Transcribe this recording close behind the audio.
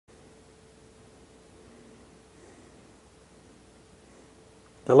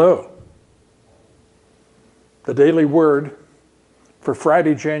Hello. The daily word for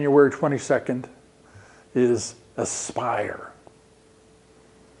Friday, January 22nd is aspire.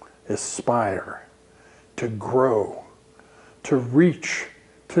 Aspire. To grow. To reach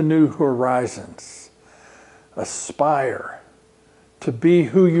to new horizons. Aspire to be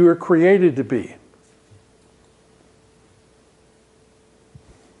who you are created to be.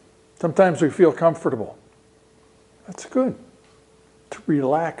 Sometimes we feel comfortable. That's good. To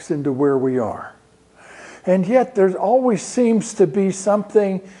relax into where we are. And yet there always seems to be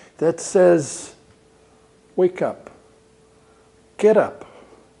something that says, wake up, get up,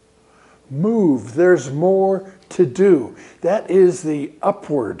 move, there's more to do. That is the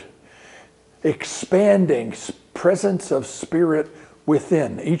upward, expanding presence of Spirit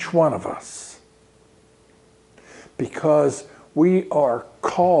within each one of us. Because we are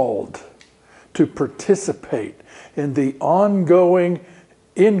called to participate in the ongoing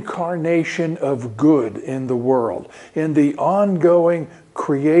incarnation of good in the world, in the ongoing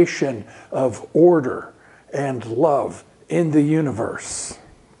creation of order and love in the universe.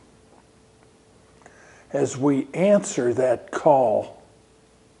 As we answer that call,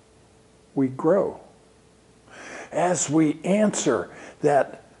 we grow. As we answer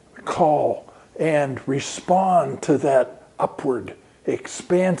that call and respond to that upward,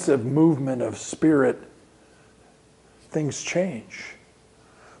 expansive movement of Spirit, things change.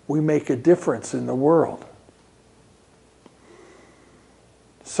 We make a difference in the world.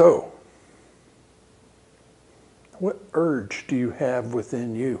 So, what urge do you have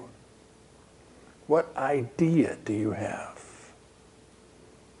within you? What idea do you have?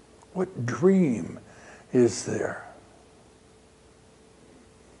 What dream is there?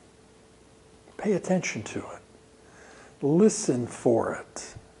 Pay attention to it. Listen for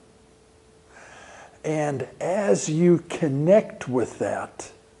it. And as you connect with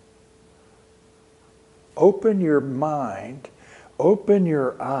that, open your mind, open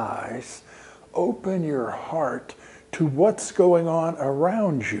your eyes, open your heart to what's going on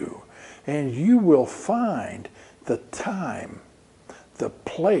around you. And you will find the time, the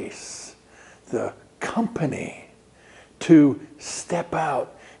place, the company to step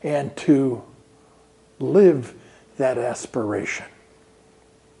out and to live that aspiration.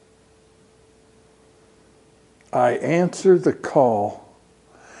 I answer the call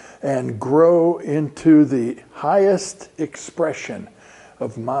and grow into the highest expression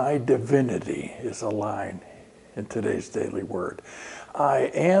of my divinity, is a line in today's daily word. I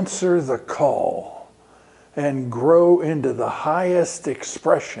answer the call and grow into the highest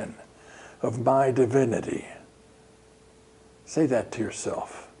expression of my divinity. Say that to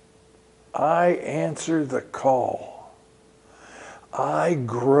yourself. I answer the call. I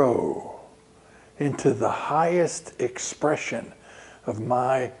grow into the highest expression of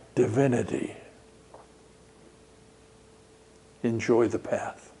my divinity. Enjoy the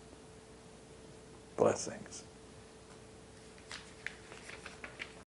path. Blessings.